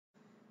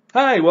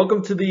Hi,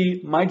 welcome to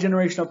the My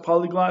Generation of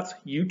Polyglots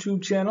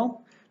YouTube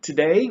channel.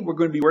 Today we're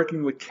going to be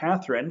working with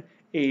Catherine,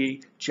 a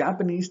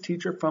Japanese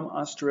teacher from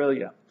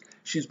Australia.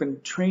 She's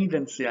been trained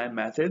in CI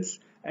methods,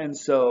 and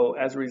so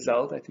as a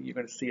result I think you're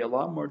going to see a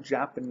lot more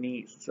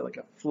Japanese. So like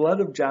a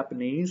flood of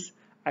Japanese.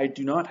 I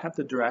do not have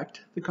to direct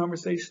the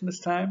conversation this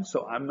time,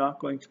 so I'm not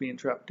going to be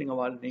interrupting a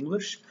lot in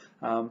English.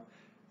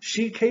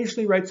 She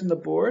occasionally writes on the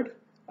board,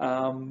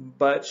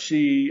 but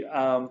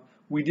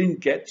we didn't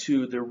get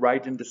to the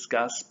write and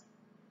discuss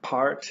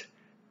part,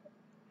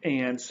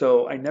 and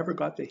so I never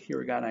got the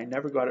hiragana. I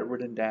never got it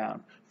written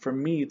down. For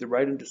me, the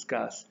write and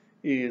discuss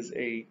is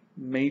a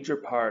major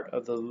part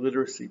of the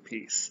literacy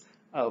piece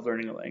of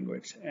learning a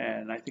language,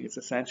 and I think it's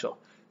essential.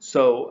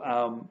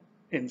 So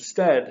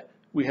instead,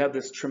 we have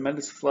this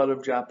tremendous flood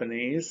of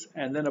Japanese,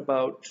 and then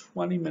about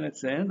 20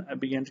 minutes in, I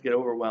began to get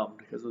overwhelmed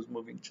because it was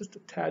moving just a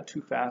tad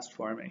too fast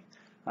for me.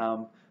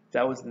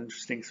 That was an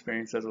interesting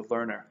experience as a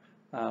learner.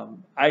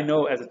 I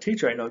know as a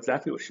teacher, I know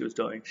exactly what she was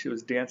doing. She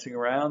was dancing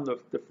around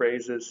the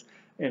phrases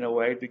in a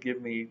way to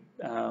give me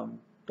a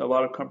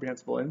lot of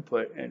comprehensible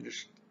input and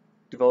just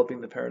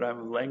developing the paradigm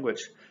of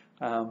language.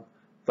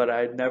 But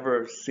I've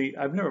never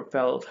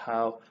felt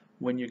how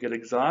when you get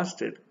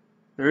exhausted,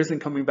 there isn't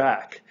coming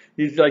back.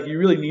 You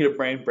really need a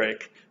brain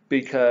break,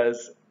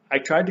 because I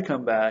tried to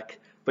come back,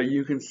 but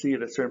you can see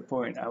at a certain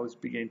point I was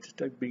beginning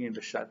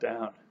to shut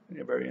down.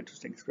 A very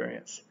interesting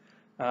experience.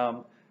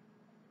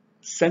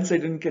 Since we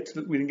didn't get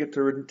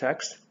to written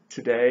text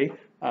today,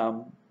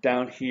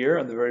 down here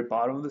on the very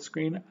bottom of the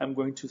screen, I'm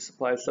going to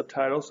supply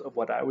subtitles of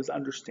what I was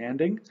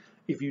understanding.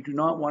 If you do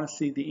not want to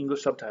see the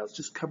English subtitles,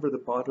 just cover the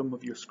bottom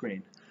of your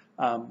screen.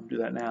 Do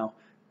that now.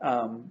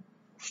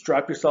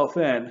 Strap yourself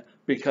in,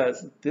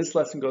 because this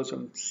lesson goes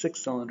on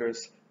 6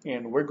 cylinders,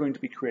 and we're going to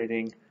be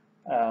creating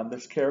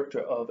this character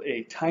of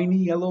a tiny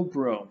yellow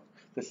broom.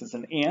 This is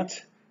an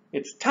ant.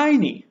 It's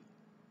tiny,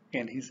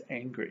 and he's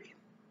angry.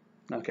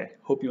 Okay,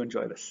 hope you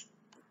enjoy this.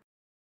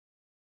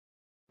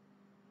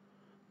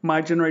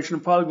 My Generation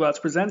of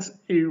Polyglots presents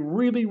a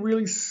really,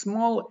 really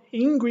small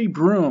angry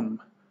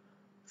broom,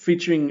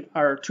 featuring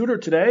our tutor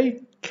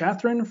today,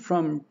 Catherine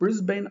from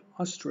Brisbane,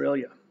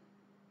 Australia.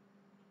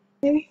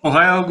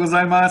 Ohayou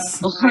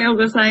gozaimasu. Ohayou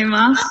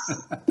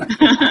gozaimasu.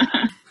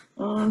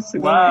 Oh,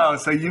 wow,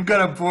 so you've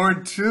got a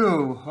board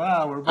too.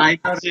 Wow, we're both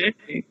I do.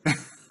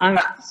 I'm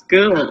at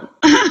school.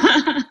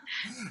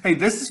 Hey,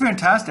 this is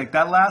fantastic.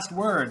 That last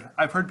word,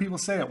 I've heard people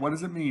say it. What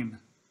does it mean?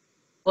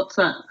 What's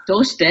that?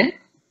 Doshite?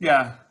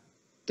 Yeah.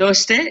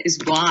 Doshite is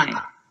why.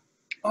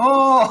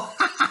 Oh,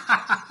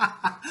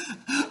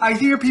 I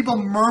hear people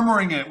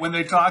murmuring it when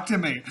they talk to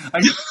me.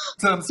 I hear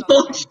them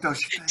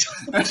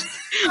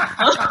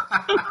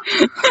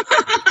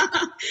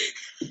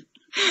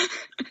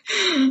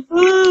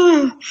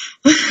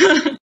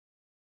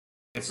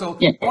So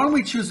yeah. Why don't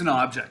we choose an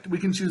object? We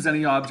can choose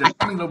any object.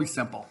 I mean, it'll be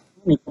simple.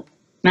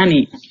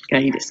 Nani ga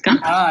ii desu ka?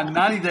 Ah,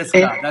 nani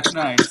desu ka? That's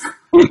nice.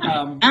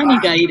 Nani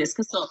ga ii desu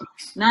ka? So,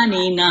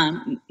 nani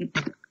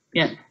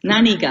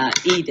ga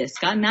ii desu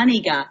ka? Nani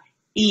ga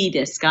ii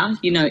desu ka?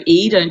 You know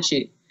ii, don't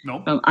you?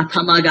 Nope.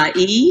 Atama ga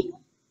ii.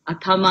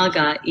 Atama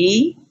ga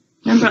ii.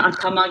 Remember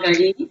atama ga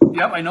ii?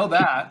 Yep, I know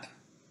that.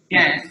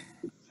 Yeah.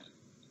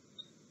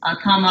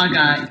 Atama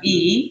ga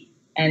ii,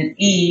 and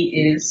ii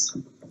is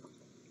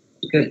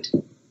good.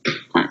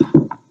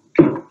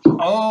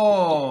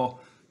 Oh,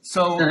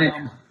 so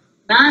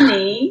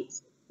nani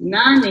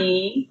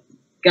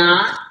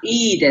ga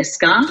ii desu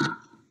ka?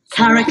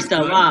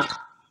 Character wa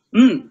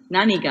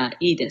nani ga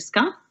ii desu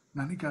ka?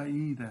 Nani ga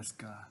ii desu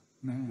ka?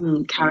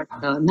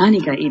 Character nani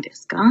ga ii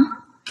desu ka?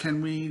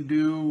 Can we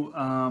do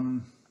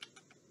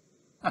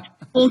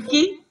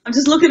Hawky? I'm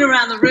just looking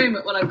around the room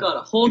at what I've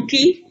got.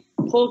 Hawky.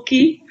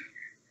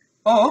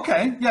 Oh,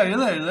 okay. Yeah,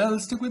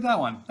 let's stick with that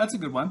one. That's a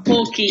good one.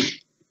 Hawky.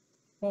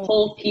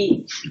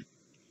 Hawky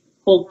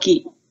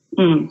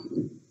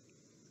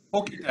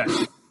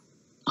desu.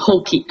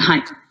 Hawky. は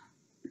い。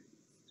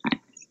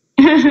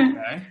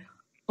Okay.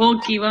 ほう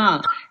き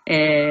は、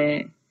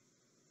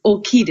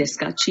大きいです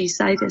か小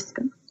さいです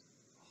か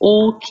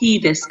大きい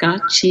ですか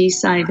小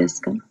さいで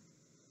すか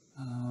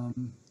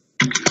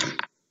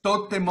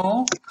とって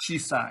も小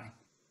さい。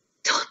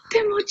とっ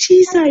ても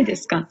小さいで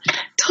すか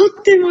とっ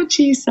ても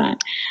小さい。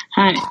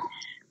はい。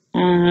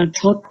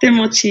とって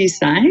も小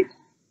さい。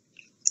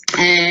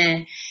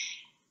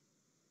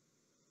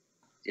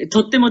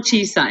とっても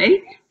小さ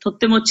い。とっ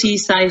ても小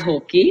さいほ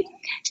うき。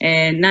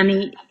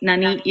何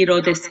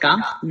色です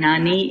か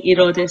何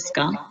色です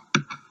か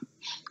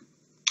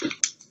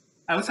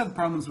I always have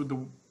problems with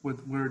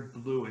word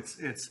blue.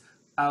 It's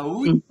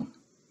aoi.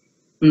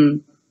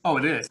 Oh,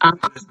 it is.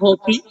 ほう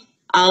き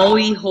青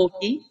いほう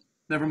き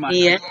Never mind. い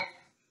いえ。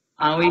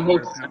青いほ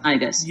うきじゃない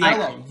です。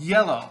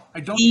Yellow.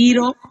 I don't. 黄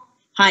色。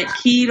はい。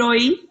黄色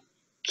い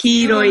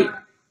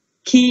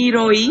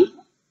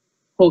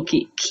ほう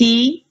き。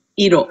黄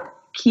色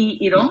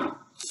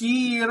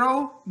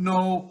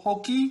の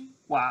ほき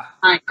は。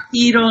はい。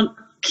黄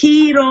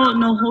色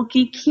のほう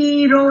き。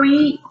黄色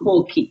いほ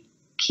うき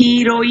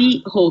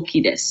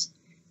です。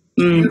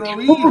黄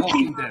色いほう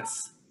きで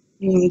す。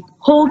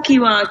ほうき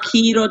は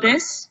黄色で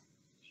す。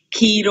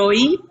黄色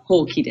い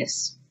ほうきで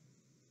す。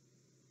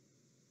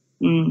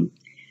Do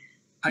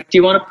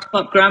you want to pop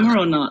up grammar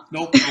or not?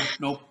 Nope,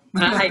 nope, nope.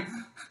 はい。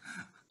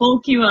ほ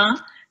うきは、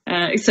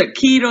そう、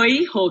黄色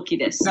いほうき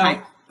です。は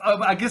い。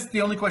 Now, I guess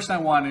the only question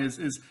I want is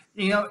is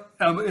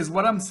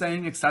what I'm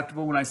saying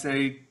acceptable when I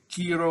say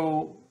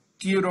kiro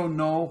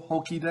no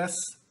hoki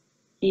desu?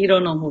 黄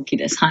色のほうき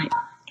です。はい。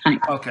はい。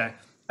 Okay,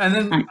 and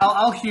then Hi.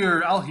 I'll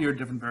hear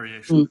different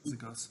variations as it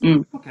goes.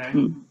 Okay,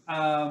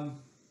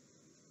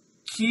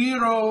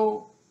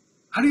 kiro.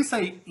 How do you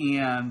say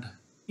and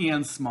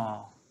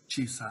small?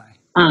 Chisai.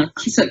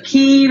 そう、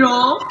黄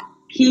色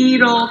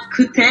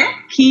くて、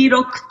小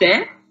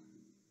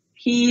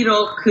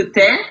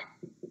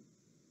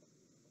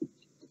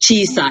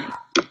さい。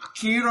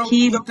Kiro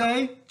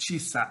kute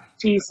chisai.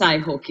 小さ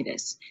いほうきで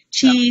す。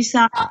小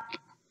さ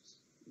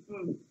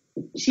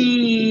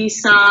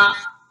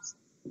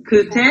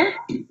くて、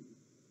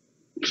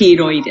黄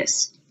色いで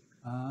す。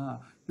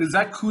Does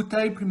that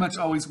kute pretty much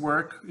always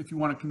work if you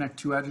want to connect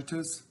two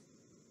adjectives?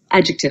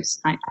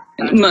 Adjectives. はい。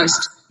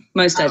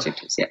Most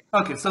adjectives, yeah.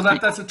 Okay, so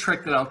that's a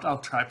trick that I'll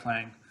try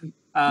playing.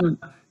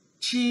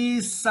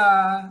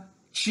 Chisa.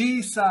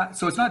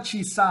 So it's not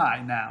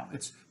chisai now.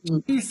 It's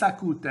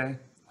chisakute.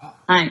 Oh,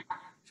 はい。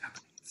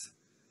Japanese.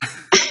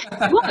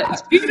 What?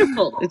 It's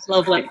beautiful. It's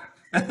lovely.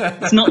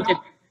 It's not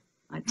different.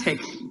 I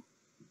take it.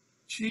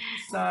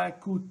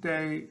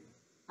 Chisakute.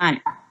 は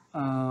い。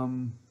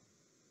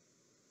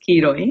黄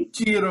色い。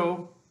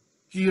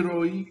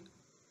Hiroi.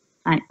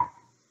 はい。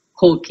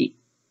ほうき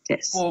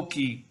です。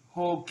Hoki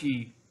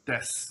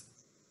desu.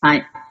 は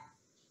い。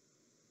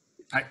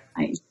はい。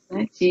はい。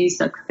小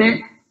さく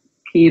て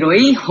黄色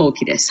いほう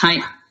きです。は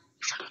い。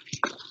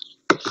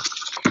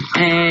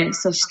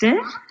そして、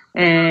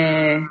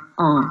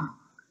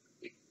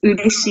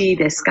嬉しい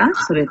ですか？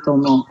それと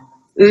も、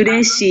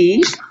嬉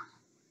しい？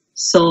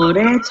そ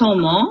れと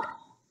も、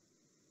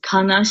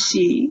悲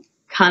しい？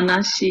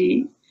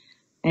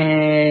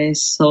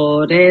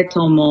それ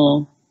と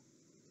も、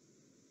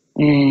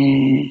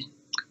意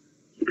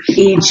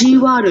地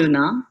悪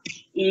な？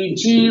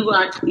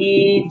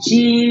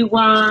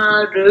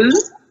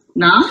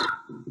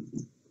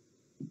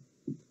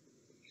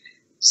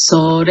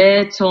そ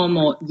れと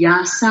も優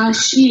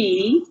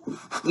しい？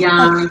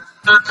 I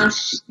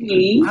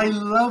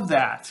love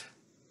that.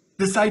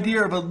 This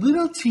idea of a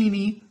little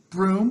teeny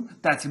broom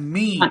that's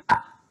mean.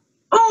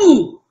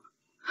 Oh!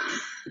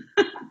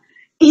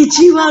 意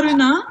地悪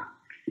な？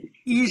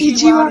意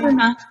地悪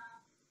な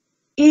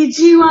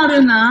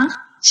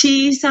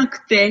小さく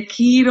て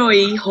黄色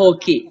いほう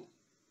き。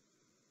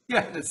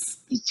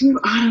Yes. 意地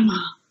悪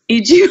な。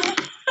意地悪。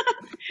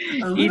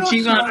 A little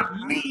short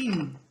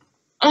mean.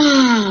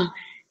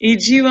 意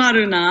地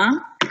悪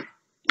な。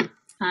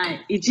は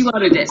い、意地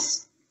悪で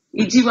す。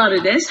意地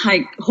悪です。は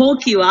い、ほう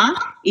きは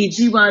意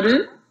地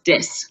悪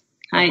です。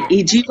はい、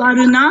意地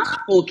悪な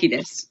ほうき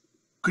です。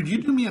Could you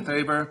do me a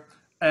favor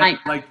and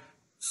like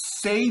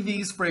say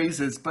these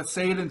phrases, but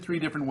say it in 3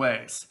 different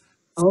ways?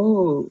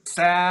 Oh.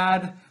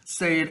 Sad,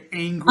 say it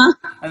angry,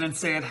 and then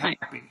say it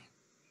happy.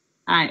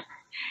 はい。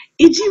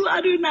意地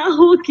悪な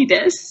ほうき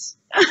です。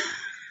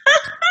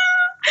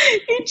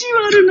意地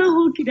悪な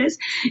ほうきです。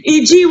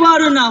意地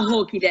悪なほ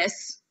うきで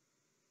す。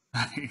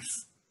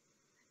Nice.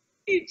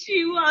 意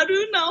地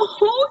悪な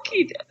ほう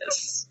きで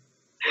す。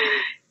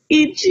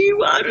意地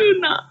悪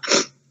な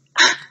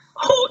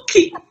ほう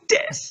き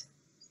です。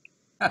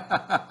That's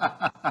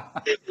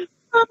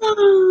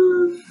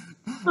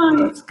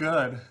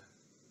good.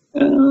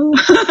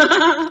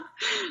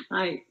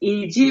 はい、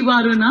意地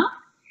悪な、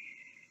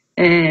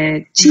小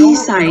You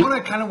さ know い。 what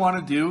I kind of want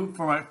to do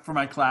for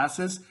my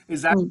classes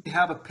is actually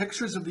have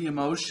pictures of the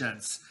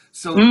emotions.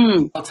 So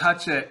I'll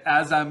touch it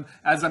as I'm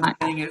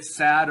saying it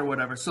sad or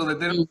whatever, so that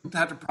they don't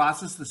have to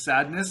process the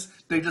sadness.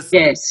 They just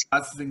Yes.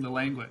 processing the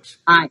language.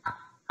 はい。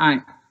は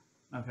い。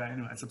 Okay.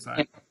 Anyways, I'm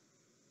sorry.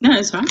 No,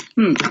 that's right.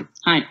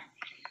 はい。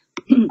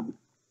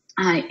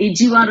はい。意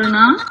地悪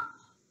な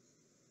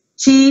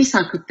小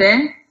さく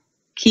て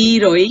黄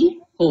色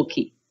いほう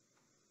き。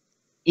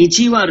意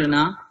地悪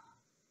な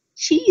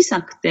小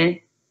さく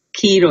て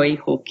黄色い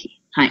ほう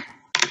き。はい。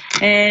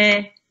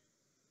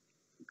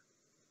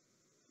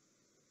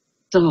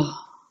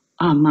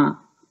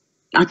ま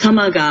あ、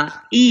頭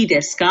がいい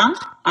ですか？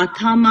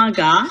頭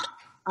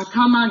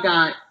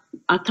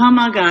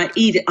が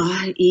いいで、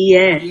いい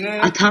え。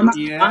頭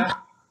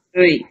が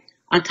悪い。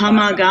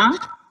頭が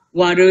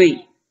悪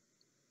い。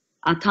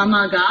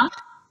頭が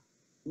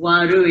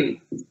悪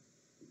い。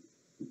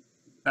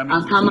 That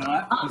means 頭 it's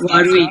が not.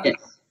 悪いで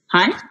す。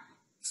はい。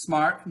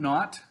 Smart,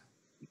 not.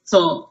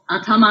 そう。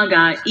頭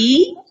がい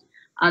い。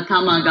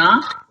頭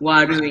が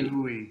悪い。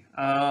 Ooey.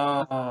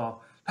 Oh,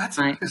 that's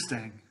Hi.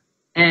 interesting.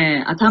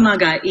 頭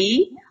がい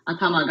い。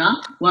頭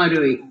が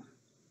悪い。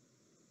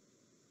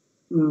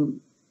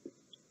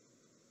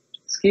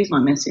Excuse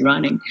my messy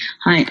writing.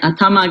 はい。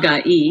頭が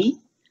い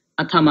い。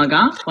頭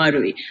が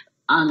悪い。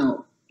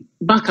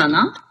バカ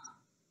な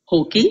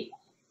ほうき。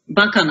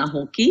バカな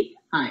ほうき。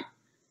はい。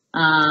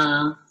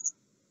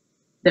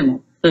で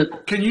も、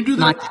Can you do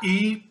the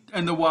e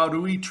and the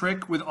warui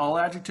trick with all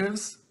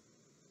adjectives?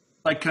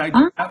 Like, can I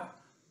do that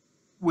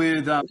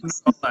with not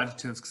all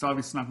adjectives? Because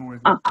obviously it's not going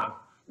to work with that.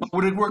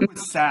 Would it work with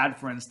sad,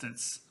 for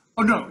instance?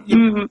 Oh no,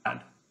 yeah,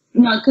 sad.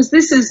 No, because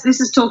this is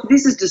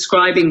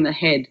describing the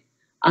head.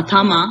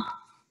 Atama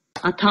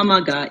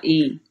ga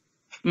ii.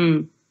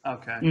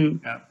 Okay.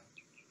 Yeah.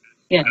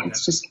 Yeah, Okay.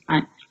 it's just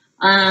right.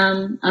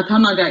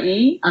 Atama ga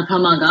ii,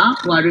 atama ga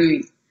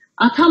warui.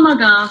 Atama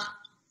ga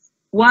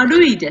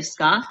warui desu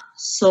ka?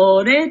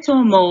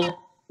 Soretomo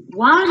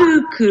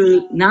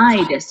waruku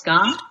nai desu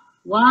ka?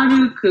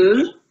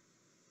 Waruku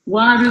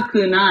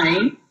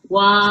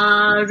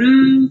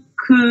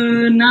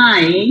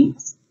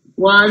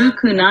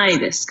nai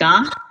desu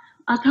ka?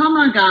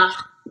 Atama ga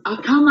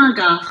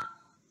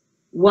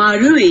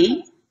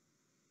warui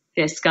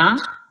desu ka?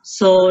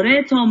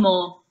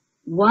 Soretomo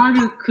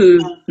waruku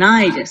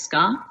nai desu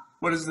ka?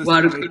 What is this?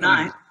 Waruku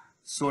nai.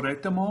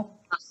 Soretomo?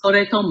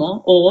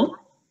 Soretomo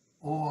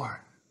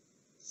Or.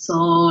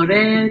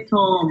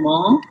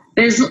 Soretomo.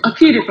 There's a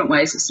few different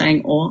ways of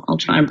saying or. I'll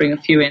try and bring a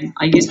few in.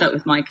 I use that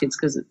with my kids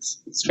because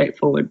it's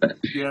straightforward but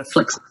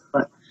flexible.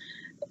 But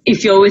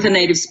if you're with a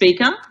native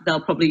speaker, they'll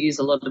probably use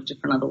a lot of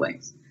different other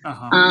ways.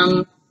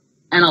 And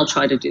I'll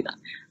try to do that.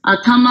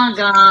 Atama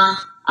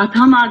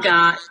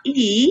ga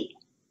ii,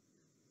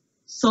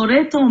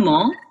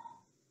 soretomo,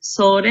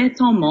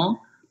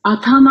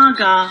 atama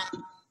ga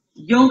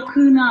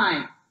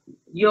yokunai.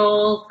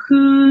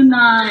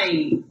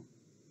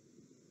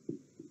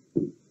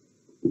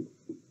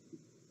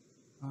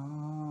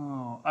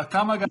 Oh,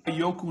 atama ga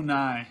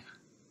yokunai.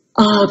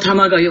 Oh,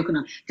 頭が良く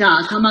ない。じゃあ、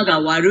頭が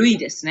悪い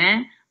です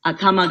ね。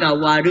頭が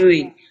悪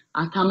い。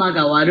頭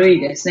が悪い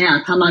ですね。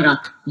頭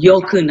が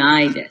良くな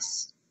いで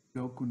す。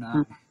良く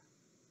ない。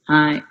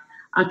はい。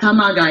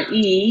頭がい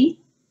い。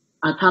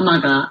頭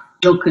が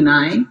良く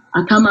ない。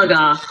頭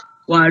が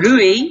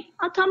悪い。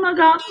頭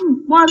が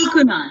悪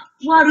くない。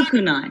悪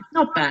くない。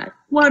Not bad.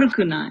 悪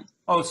くない。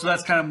Oh, so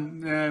that's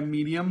kind of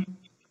medium?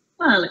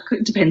 Well, it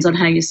depends on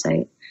how you say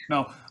it.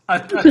 No.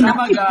 頭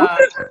がな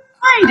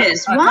いで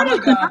す。悪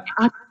くない。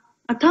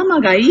頭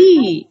がい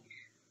い。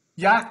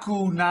良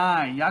く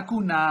ない。良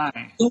くな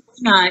い。良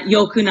くない。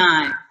良く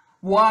ない。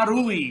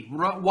悪い。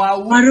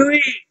悪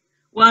い。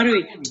悪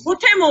い。と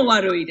ても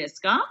悪いで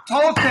すか？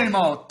とて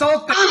も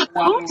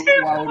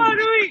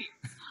悪い。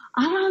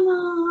あらま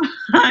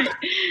あ。はい。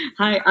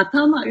はい。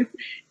頭、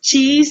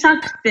小さ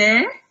く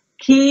て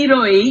黄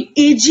色い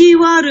意地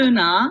悪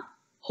な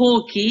ほ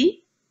う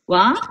き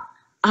は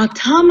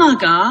頭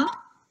が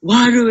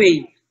悪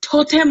い。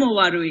とても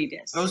悪い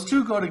です。Those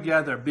two go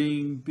together,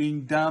 being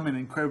dumb and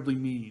incredibly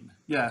mean.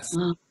 Yes.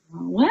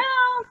 Well,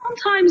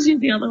 sometimes you're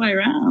the other way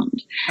around.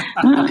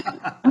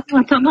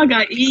 頭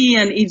がいい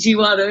and 意地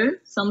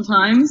悪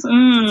sometimes.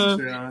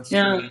 That's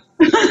true.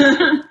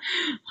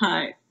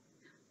 はい。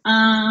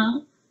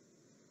は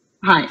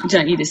い。じ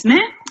ゃあいいです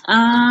ね。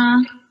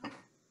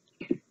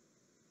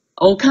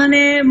お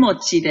金持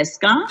ちです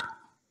か？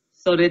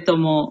それと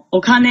も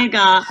お金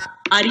が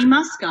あり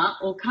ますか？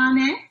お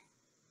金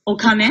お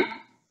金が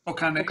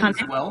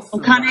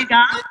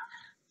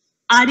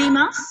あり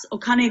ます。お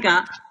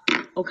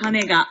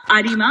金が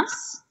ありま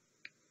す。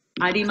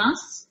ありま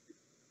す。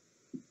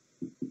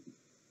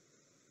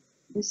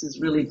This is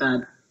really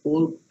bad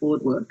board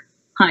work.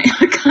 はい。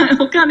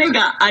お金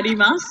があり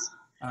ます。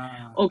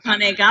お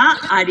金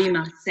があり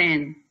ませ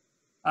ん。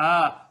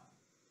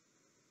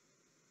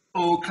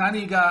お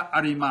金が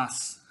ありま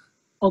す。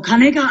お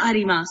金があ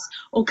ります。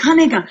お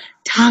金が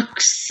た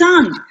く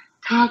さん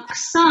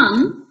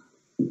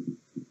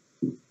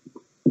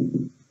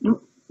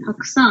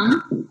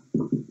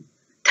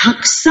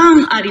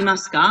ありま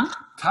すか？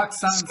た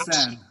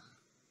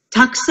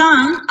く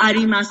さんあ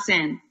りませ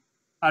ん。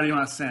あり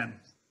ませ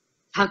ん。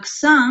たく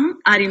さん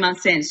ありま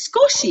せん。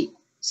少し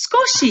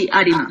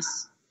ありま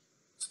す。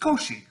少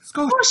しあ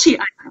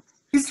ります。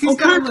He's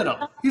got a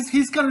little.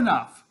 He's got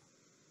enough.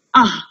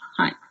 は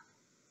い。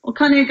お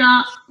金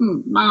が、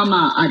まあ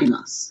まああり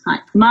ます。は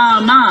い。ま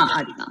あまあ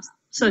あります。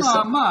そう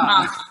そう。ま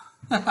あ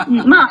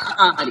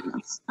あり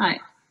ます。は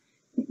い。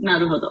な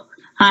るほど。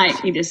はい。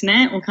いいです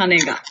ね。お金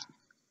が。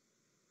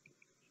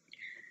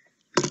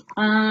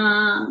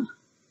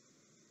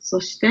そ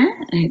して、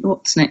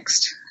what's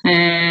next?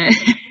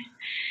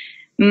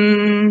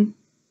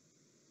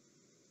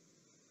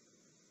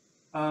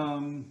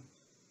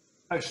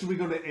 Should we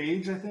go to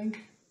age, I think?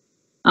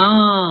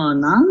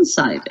 何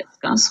歳です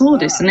か？そう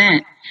です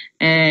ね。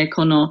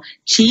この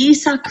小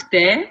さく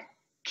て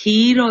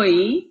黄色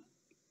い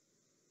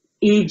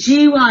意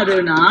地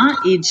悪な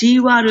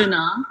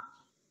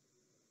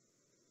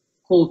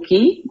ほう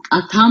き、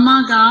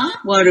頭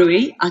が悪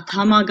い、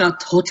頭が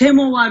とて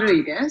も悪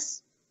いで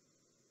す。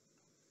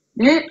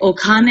で、お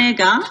金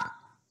が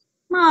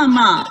まあ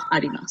まああ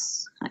りま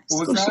す。はい、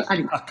少しあ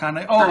ります。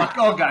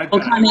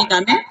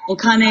お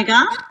金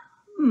が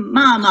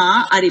まあ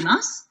まああり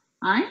ます。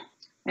はい。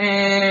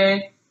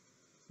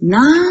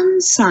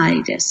何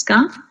歳です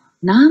か？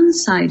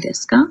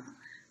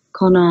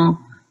この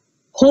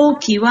ほう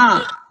き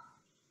は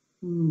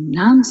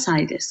何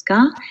歳です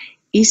か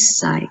 ?1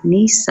 歳、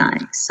2歳、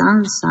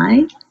3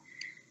歳、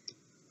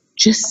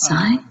10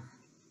歳。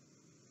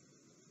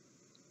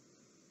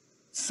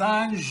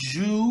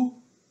34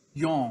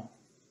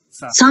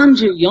歳。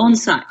34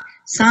歳。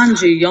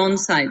34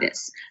歳で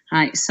す。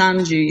はい、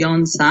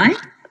34歳。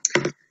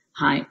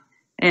はい。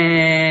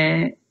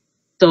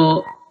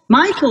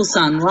マイケル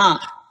さんは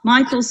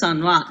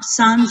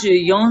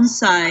34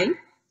歳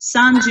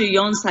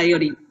よ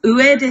り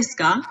上です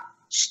か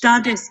下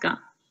です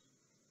か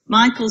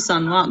マイケルさ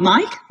んは、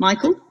マイ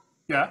ク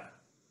Yeah.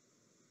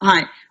 は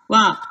い。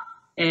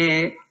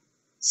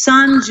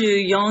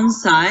34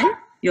歳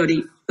よ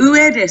り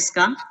上です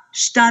か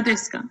下で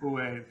すか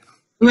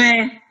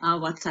上。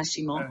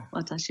私も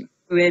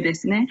上で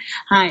すね。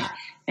は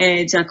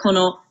い。じゃあ、こ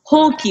の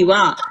ほうき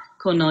は、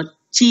この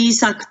小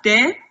さく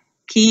て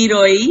黄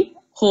色い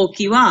ほう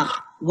きは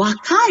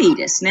若い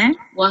ですね。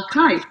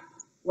若い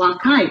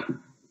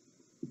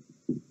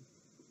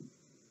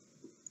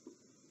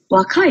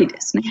で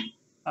すね。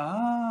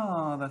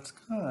That's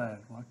good.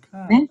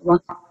 ね、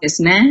若いで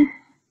すね。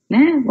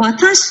ね、マ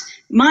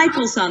イケ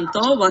ルさん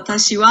と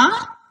私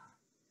は、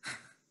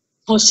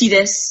年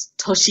です。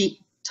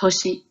年、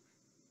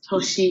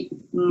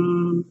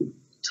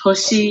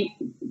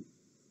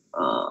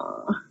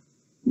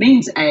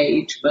means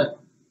age, but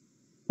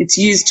it's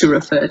used to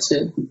refer to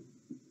a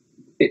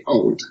bit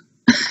old.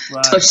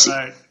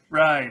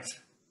 Right.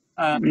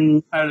 I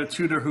had a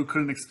tutor who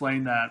couldn't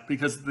explain that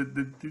because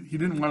he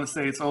didn't want to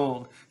say it's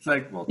old. It's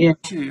like, well, Yeah.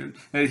 He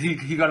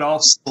got all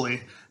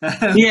silly.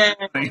 Yeah,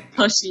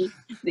 Toshi.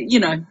 You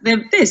know,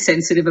 they're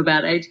sensitive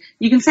about age.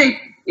 You can say,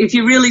 if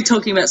you're really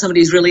talking about somebody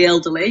who's really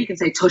elderly, you can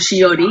say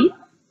Toshiori.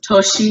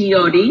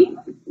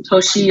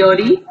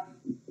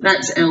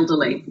 That's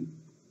elderly.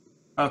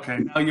 Okay,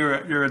 now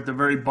you're at the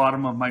very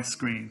bottom of my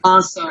screen. Oh,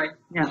 sorry.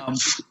 Yeah.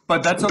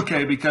 But that's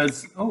okay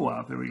because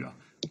there we go.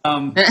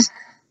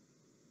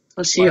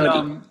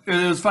 Toshiori.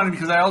 It was funny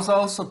because I was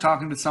also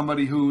talking to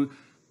somebody who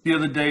the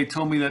other day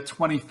told me that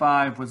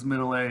 25 was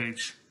middle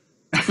age.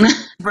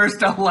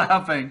 Burst out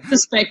laughing.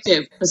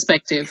 Perspective.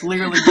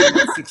 Clearly being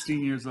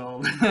 16 years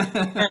old.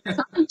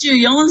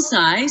 34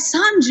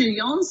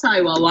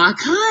歳は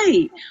若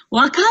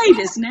い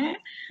です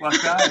ね。若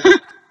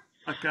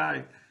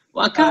い。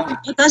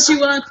私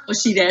は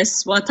年で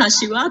す。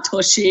私は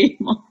年。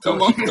もっと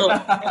もっと。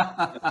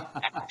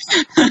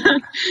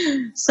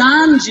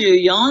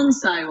34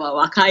歳は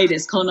若いで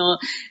す。この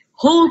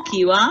ほう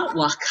きは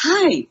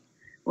若い。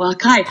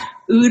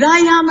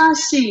羨ま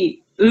し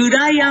い。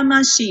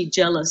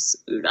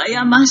jealous。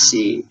羨ま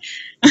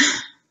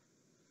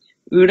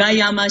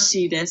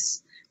しいで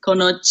す。こ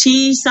の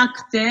小さ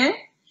く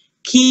て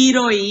黄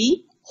色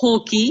いほ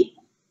うき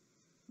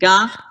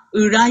が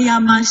羨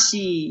ま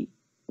しい。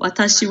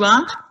私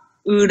は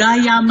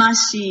羨ま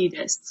しい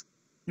です。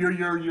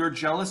You're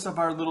jealous of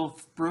our little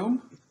broom?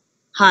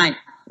 はい。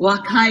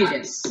若い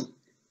です。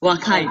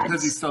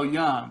Because he's so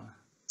young.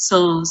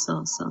 そう。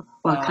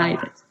若い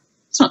です。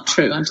It's not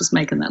true. I'm just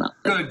making that up.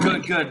 Good.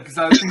 Because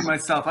I was thinking to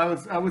myself, I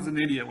was an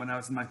idiot when I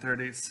was in my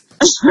 30s.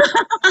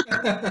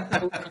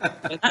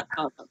 That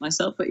part about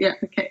myself, but yeah,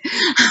 okay.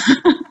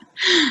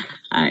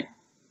 はい。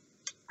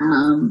I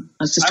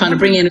was just trying to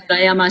bring in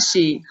羨ま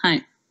しい。は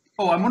い。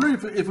Oh, I'm wondering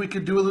if we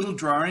could do a little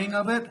drawing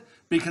of it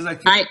because I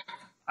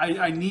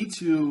need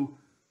to.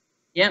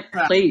 Yep,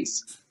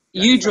 please.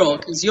 You draw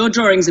because your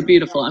drawings are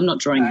beautiful. I'm not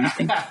drawing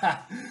anything.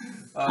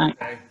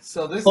 Okay,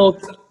 so this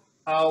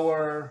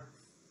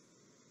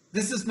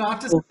is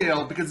not to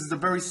scale because it's a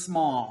very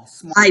small.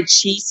 はい、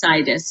小さ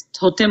いです。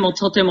とても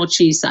小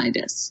さい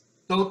です。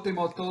とて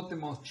も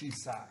小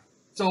さい。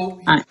So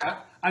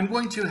I'm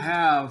going to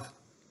have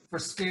for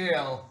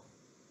scale.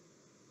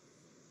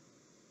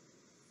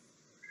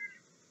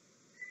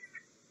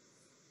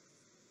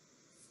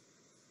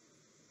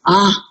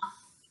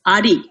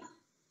 アリ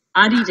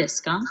で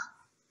すか？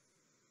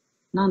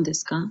何で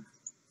すか？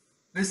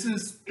 This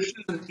is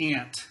an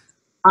ant.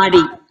 アリ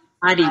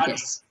で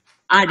す。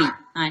アリ、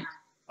はい。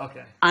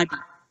Okay. ア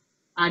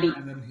リ。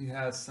And then he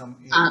has some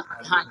ant. は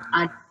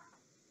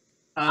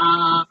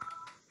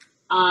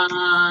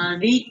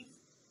い。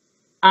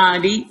ア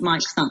リ、マイ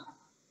クさん。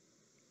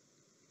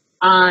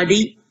ア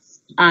リ。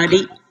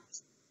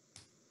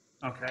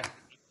Okay.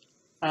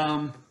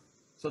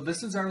 So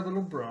this is our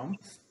little broom.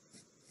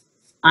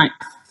 はい。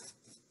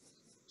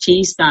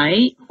小さ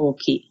いほう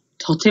き。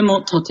とて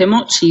も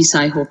小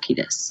さいほうき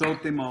です。ア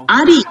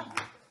リ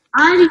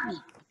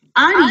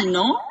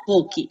のほ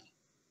うき。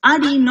ア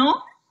リの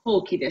ほ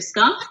うきです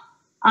か？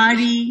ア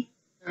リ、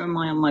where am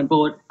I on my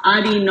board? ア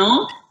リ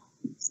の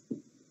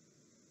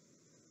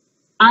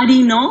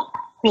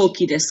ほう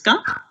きです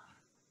か？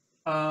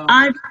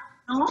アリ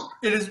の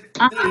The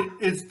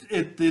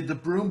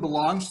broom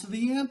belongs to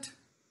the ant?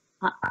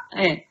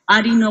 ア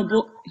リの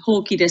ほ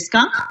うきです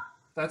か？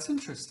 That's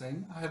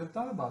interesting. I haven't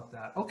thought about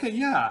that. Okay,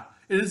 yeah.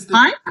 It is the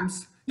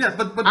broom's, yeah,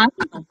 but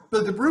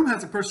the broom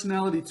has a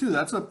personality too.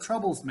 That's what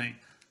troubles me.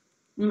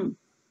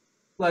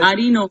 ア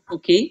リのほ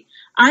うき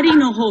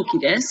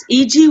です。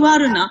意地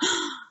悪な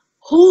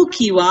ほう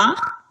きは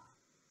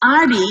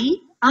あ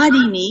り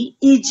に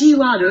意地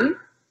悪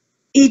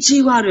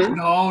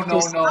No, no,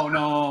 no,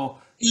 no.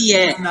 いい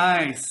え。 He's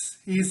nice.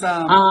 He's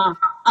あ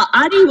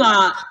り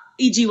は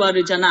意地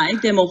悪じゃない。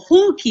でも、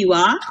ほうき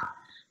は、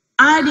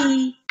あ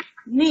り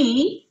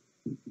に、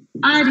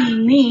あり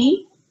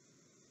に、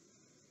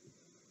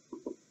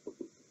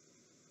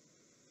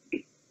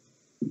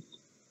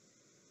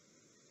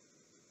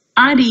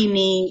あり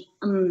に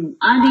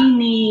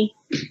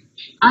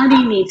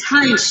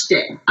対し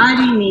て、あ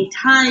りに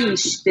対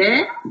し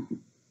て、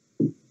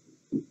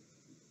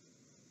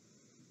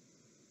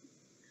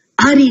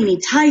ありに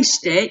対し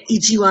て意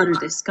地悪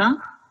ですか？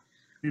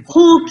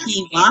ほう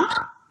き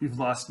は、You've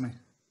lost me.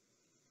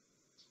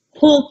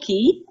 ほう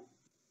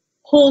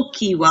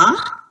きは、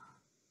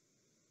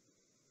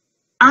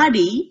あ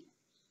り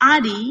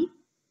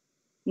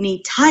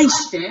に対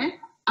し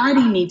て、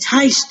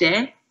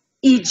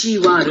意地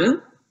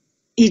悪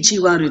で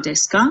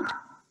すか？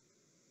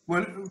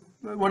 What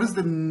is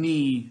the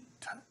knee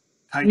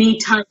type? に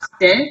対し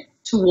て、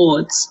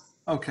towards。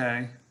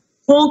 Okay.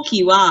 ほう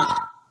き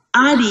は、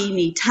あり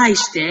に対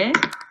して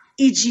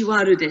意地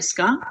悪です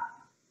か？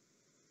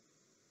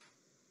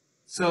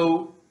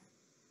 So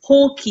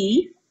ほう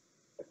き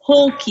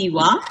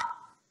は、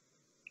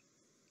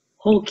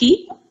ほう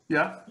き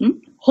yeah.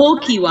 ほう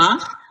きは、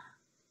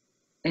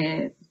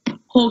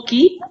ほう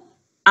き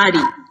あり。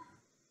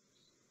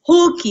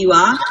ほうき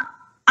は、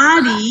あ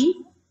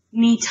り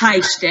に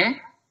対し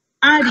て、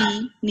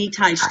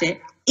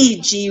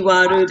意地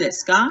悪で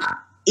す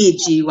か？意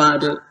地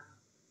悪。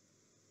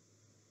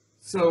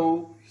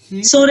So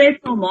he それ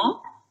と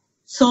も、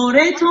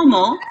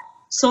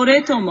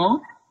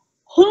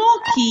ほう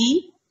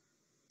き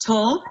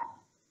と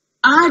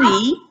あ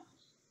り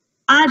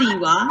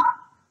は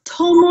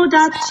友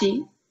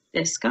達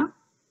ですか？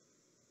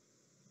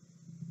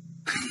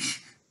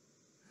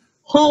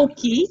ほう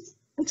き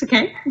It's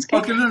okay.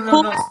 Okay,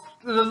 no.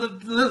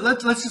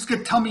 Let's just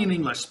tell me in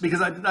English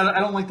because I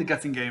don't like the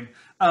guessing game.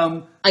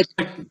 I,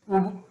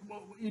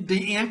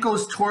 The ant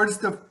goes towards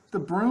the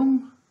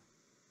broom.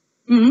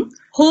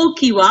ほう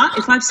きは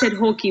If I've said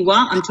ほうき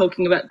は I'm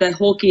talking about the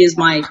ほうき is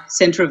my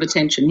center of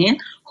attention here.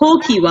 ほ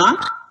うきは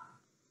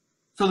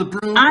So the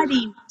broom. あ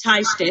りに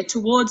対して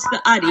towards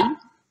the あり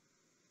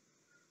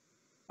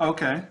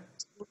Okay.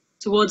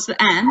 towards the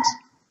ant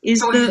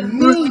is So the he's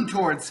mean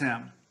towards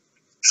him.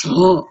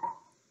 そう。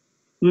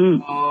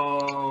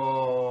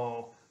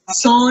Oh.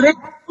 それ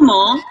と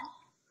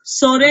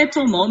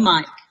も、マ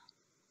イク。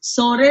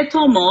それ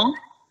とも、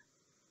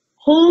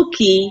ほう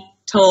き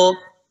と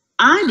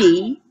あ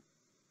り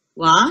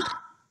は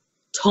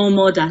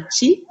友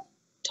達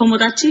You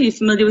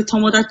familiar with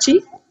友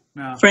達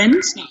No.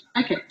 Friends?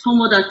 Okay,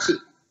 友達。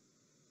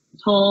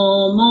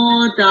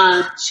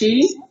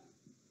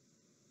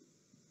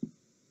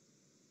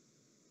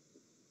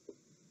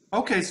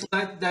Okay, so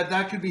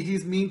that could be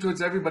he's mean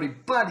towards everybody,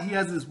 but he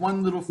has this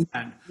one little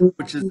friend,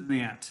 which is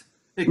the ant.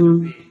 It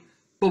could be.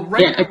 But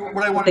now,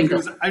 what I want to do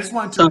is I just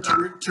want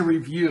to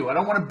review. I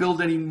don't want to build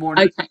any more.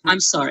 Okay, I'm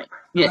sorry.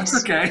 No, Yes.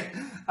 that's okay.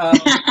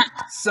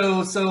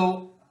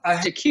 So I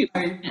have Cute.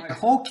 my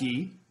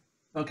Hulky.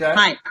 Okay.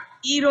 はい。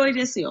黄色い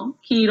ですよ。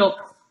黄色。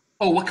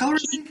 Oh, what color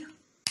is he?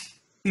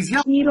 He's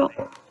yellow. 黄色。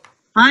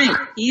はい。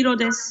黄色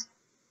です。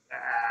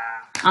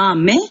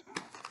目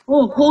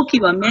ほうき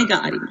は目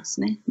がありま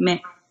すね。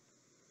目。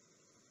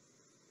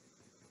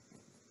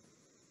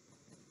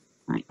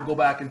I'll go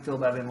back and fill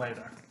that in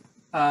later.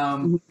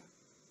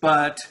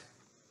 But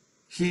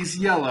he's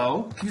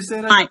yellow. Can you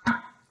say that? はい。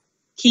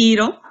黄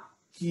色。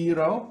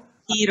 Hero.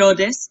 黄色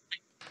です。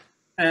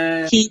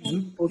 And 黄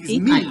he's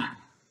色。 mean.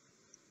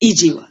 意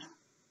地悪。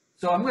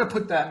 So I'm going to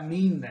put that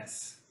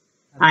meanness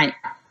はい。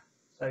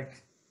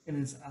 like in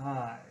his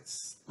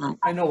eyes. はい。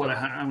 I know what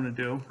I'm going to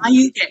do.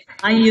 眉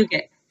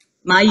毛。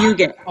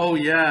 Oh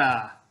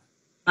yeah.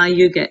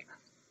 眉毛。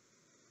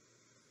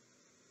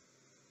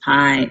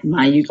はい。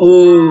眉毛。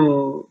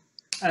おー。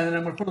 And then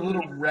I'm going to put a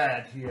little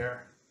red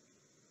here.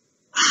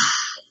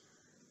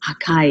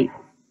 赤い。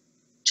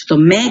ちょっと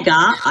目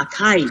が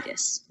赤いで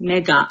す。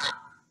目が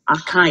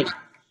赤い。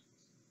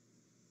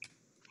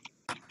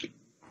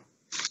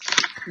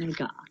目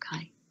が赤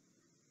い。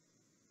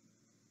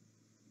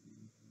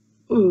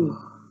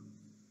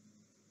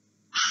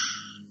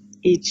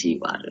意地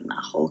悪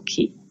なほう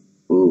き。意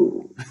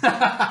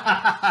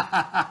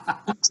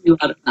地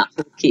悪な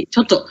ほうき。ち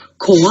ょっと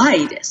怖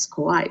いです。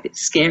怖いで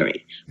す。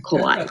scary。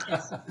怖いです。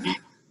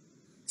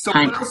 So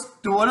Hi.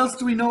 what else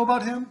do we know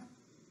about him?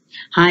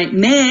 はい。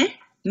目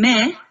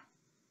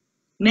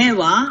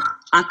は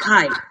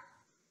赤い。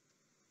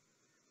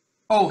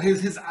 Oh,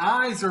 his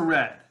eyes are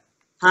red.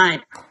 は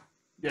い。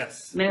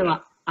 Yes. 目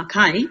は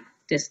赤い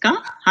です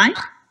か？はい。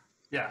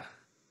 Yeah.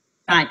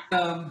 はい。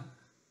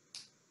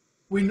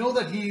 We know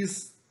that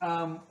he's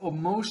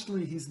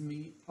emotionally he's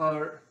mean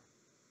or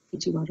意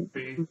地悪。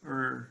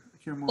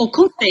 here more.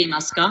 怒っていま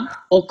す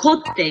か？怒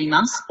ってい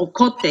ます。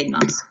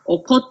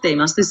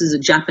This is a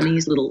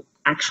Japanese little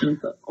action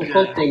for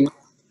怒っています。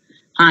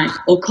はい。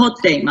怒っ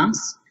ていま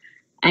す。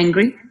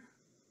angry?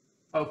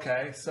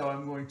 Okay, so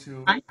I'm going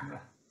to. Hi.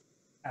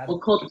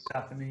 Okot.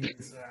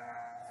 Japanese.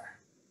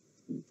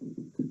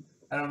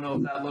 I don't know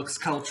if that looks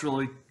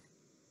culturally.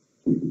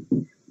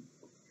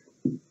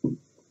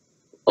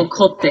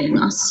 怒ってい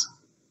ます。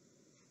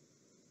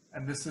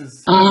And this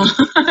is.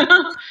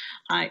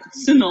 はい。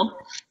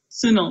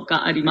角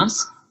がありま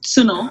す。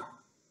角。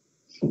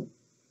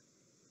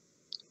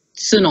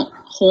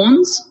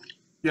horns?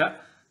 Yeah.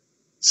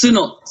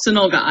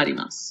 角があり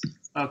ます。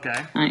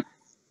Okay. はい。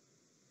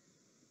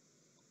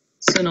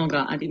角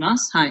がありま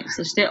す。はい。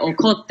そして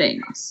怒ってい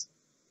ます。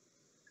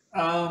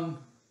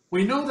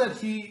We know that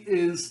he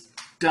is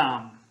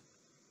dumb.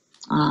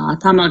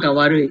 頭が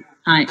悪い。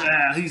はい。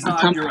Yeah, he's not.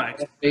 You're right.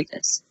 悪い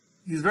です。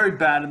He's very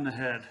bad in the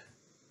head.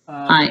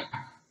 はい。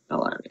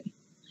悪い。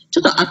ち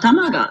ょっと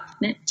頭が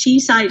ね、小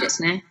さいで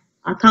すね。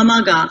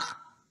頭が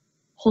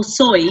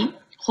細い、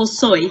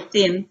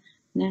thin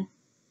ね。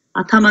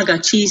頭が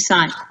小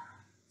さい。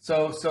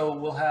So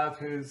we'll have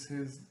his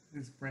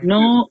brain.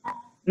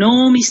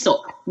 脳み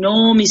そ、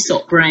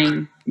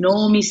brain。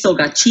脳みそ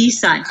が小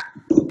さい。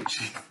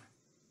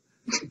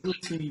Little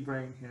teeny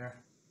brain here.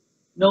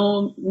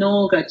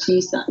 脳が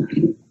小さ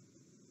い。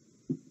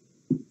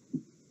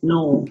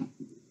脳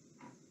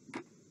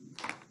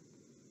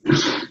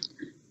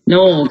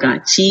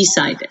が小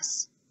さいで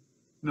す。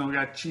脳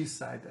が小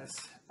さいで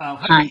す。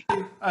はい。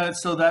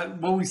So that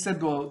what we said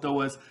though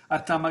was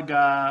頭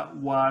が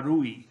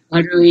悪い。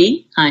悪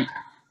い。はい。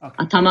Okay.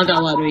 頭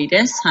が悪い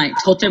です。はい。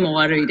とても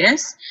悪いで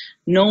す。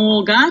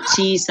脳が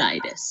小さ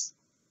いです。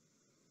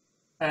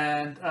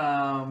And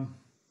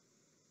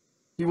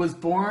he was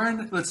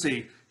born, let's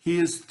see,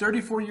 he is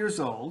 34 years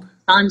old.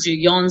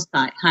 34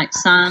歳。はい。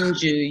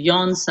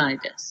34歳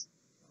です。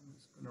I'm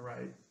just going to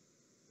write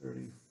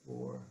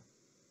 34.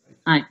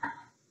 はい。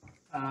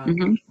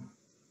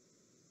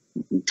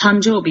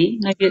誕生日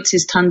Maybe it's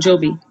his 誕生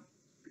日。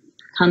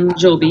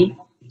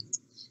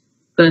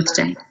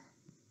birthday.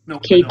 No,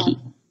 ケーキ。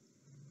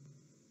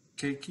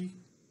Keiki?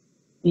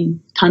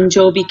 誕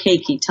生日ケ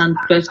ーキ。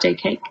birthday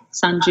cake.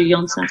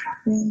 34歳。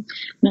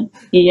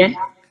いいえ。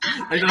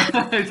I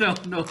don't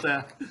know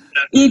that.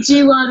 意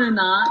地悪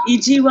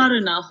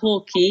なほ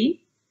うき。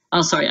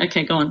Oh, sorry.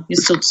 Okay, go on.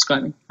 You're still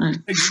describing.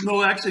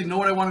 No, actually, no.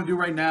 What I want to do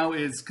right now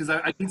is because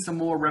I need some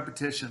more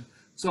repetition.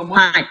 So,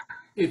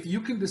 if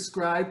you can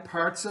describe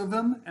parts of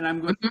them, and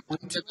I'm going to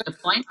point to the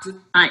point.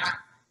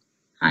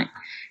 はい。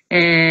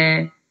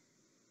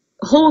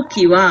ほう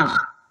きは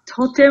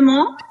とて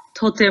も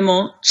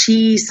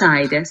小さ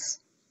いで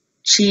す。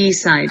小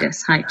さいで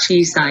す。はい。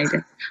小さいで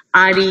す。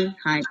はい。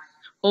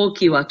ほう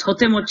きはと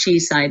ても小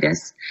さいで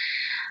す。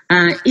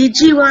意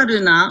地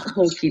悪な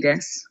ほうきで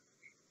す。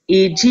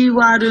意地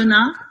悪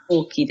な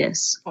ほうきで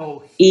す。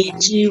意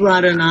地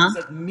悪なほ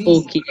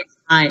うきです。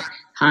はい。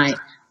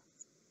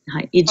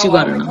意地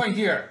悪な。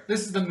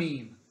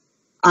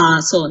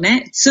そう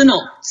ね。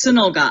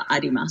角があ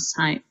ります。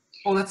はい。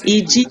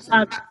意地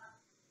悪。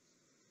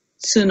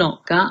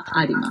角が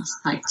ありま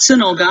す。はい。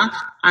角が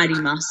あり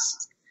ま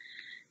す。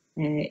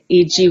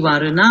意地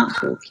悪な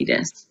ほうき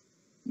です。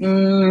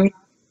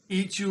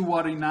意地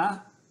悪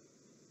な。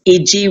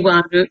意地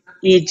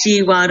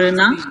悪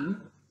な。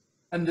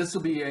And this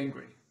will be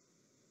angry.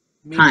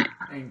 はい。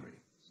Angry.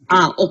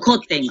 怒っ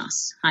ていま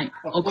す。はい。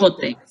怒っ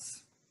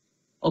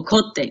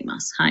ていま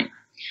す。はい。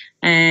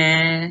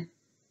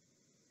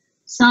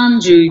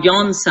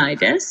34歳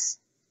で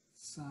す。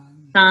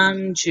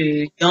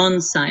34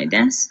歳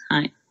です。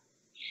はい。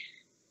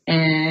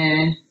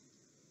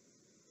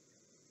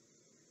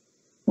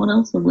What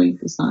else have we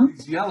decided?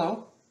 It's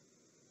yellow.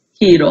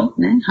 黄色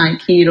ね。はい。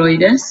黄色い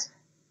です。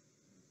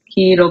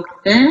黄色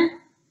くて。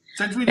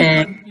You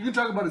can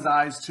talk about his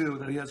eyes too,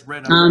 that he has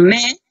red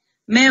eyes.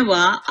 目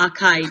は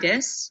赤い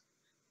です。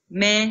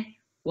目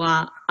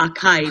は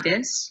赤い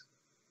です。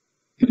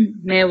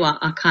目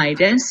は赤い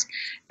です。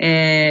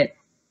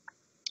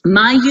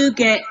眉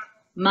毛、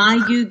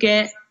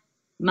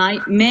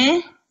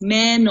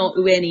目の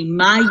上に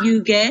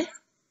眉毛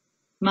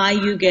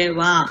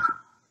は、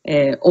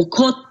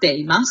怒って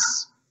いま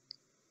す。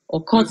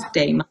怒っ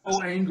ています。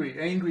Oh, angry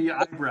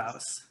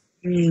eyebrows.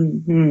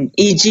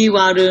 意地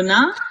悪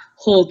な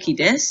ほうき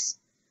です。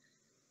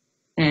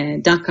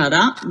だか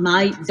ら、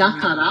眉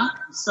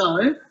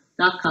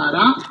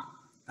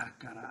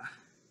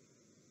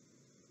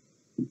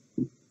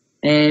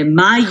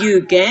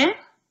毛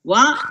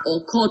は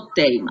怒っ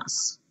ていま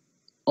す。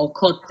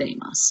怒ってい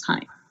ます。は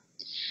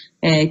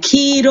い。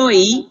黄色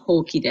いほ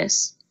うきで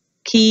す。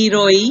黄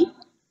色い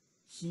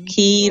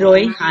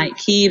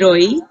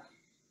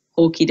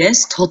ほうきで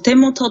す。とて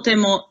も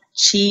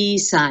小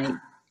さい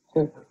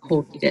ほ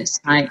うきで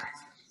す。はい。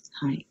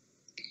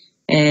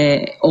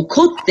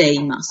怒って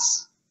いま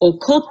す。ほう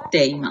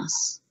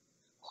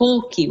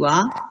き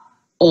は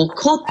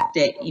怒っ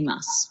てい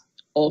ます。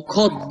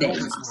怒ってい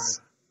ま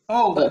す。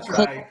Oh, that's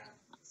right.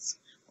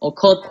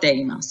 怒って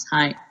います。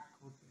はい。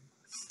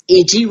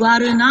意地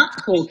悪な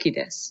ほうき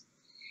です。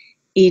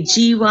意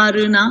地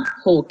悪な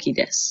ほうき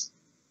です。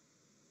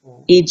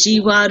意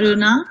地悪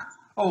な。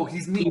Oh,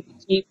 he's mean.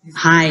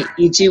 はい。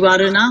意地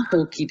悪な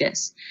ほうきで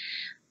す。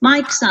マ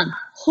イクさん、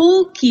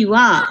ほうき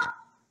は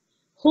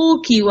ほ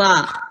うき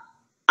は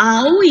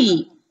青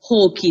い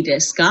ほうきで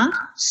す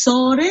か？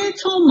それ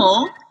と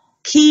も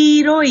黄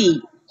色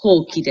い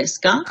ほうきです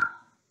か？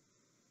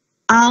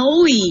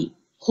青い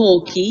ほ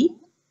うき、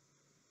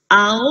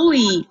青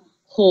い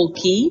ほう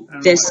き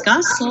です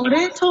か？そ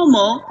れと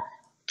も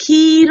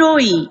黄色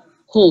い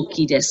ほう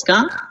きです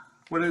か？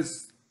 What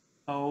is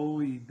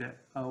aoi?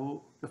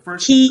 The first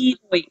黄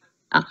色い、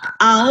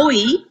青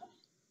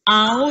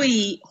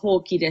いほ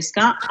うきです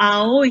か？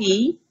青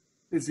い、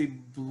is it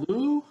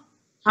blue?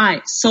 は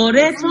い。そ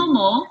れと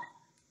も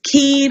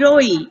黄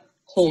色い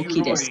ほう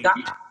きですか？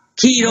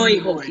黄色い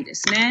ほうきで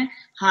すね。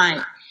は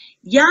い。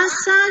優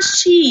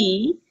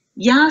し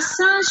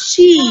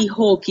い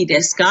ほうき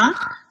ですか？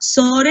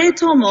それ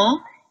とも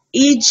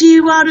意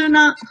地悪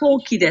なほう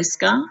きです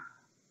か？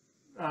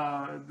 The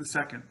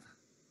second.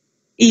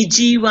 意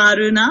地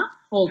悪な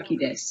ほうき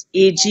です。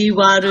意地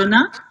悪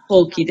な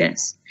ほうきで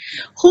す。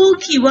ほう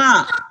き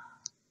は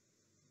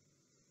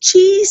小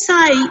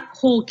さい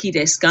ほうき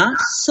ですか？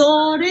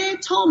それ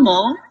と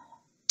も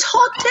と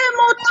て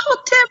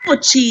も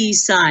小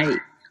さい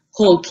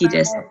ほうき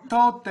です。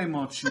とて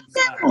も小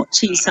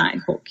さ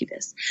いほうき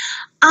です。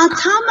頭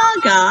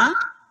が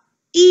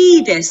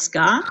いいです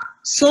か？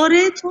そ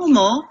れと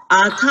も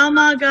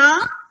頭が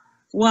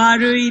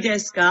悪いで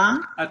す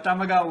か？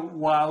頭が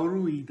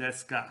悪いで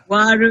すか？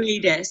悪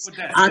いです。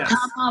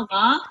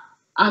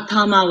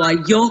頭は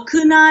良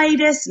くない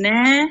です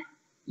ね。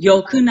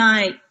良く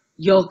ない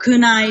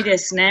で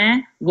す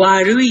ね。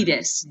悪い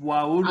です。頭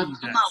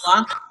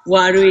は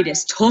悪いで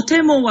す。と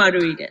ても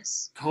悪いで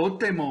す。と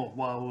ても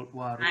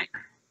悪い。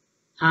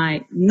は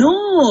い。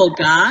脳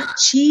が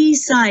小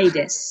さい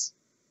です。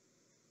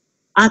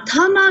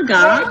頭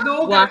が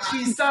脳が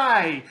小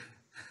さい。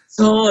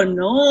そう、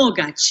脳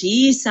が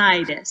小さ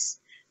いで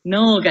す。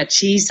脳が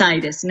小さ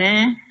いです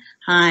ね。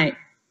はい。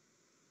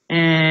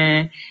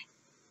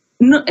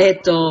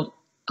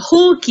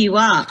ほうき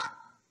は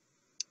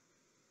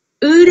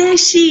嬉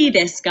しい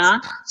です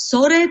か？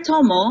それ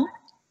とも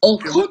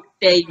怒っ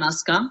ていま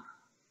すか？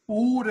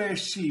嬉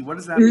しい。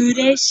What does that mean?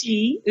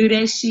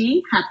 嬉し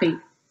い happy.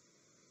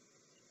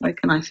 Where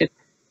can I fit?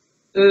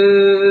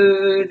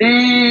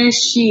 嬉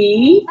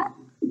しい。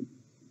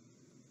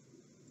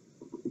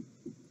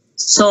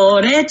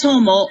それと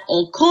も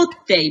怒っ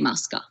ていま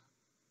すか？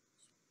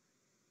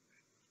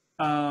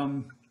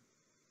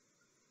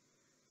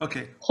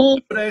 Okay.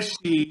 嬉し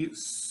い。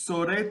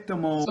それと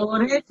も怒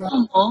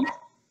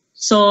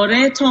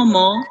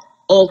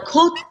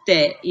っ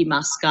てい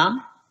ます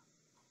か？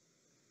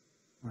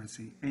 Or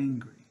is he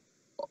angry?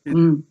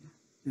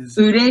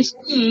 嬉し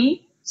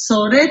い。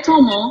それ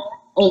とも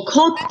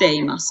怒って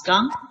います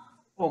か？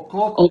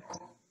怒っ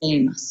て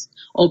います。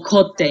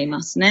怒ってい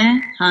ます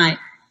ね。はい。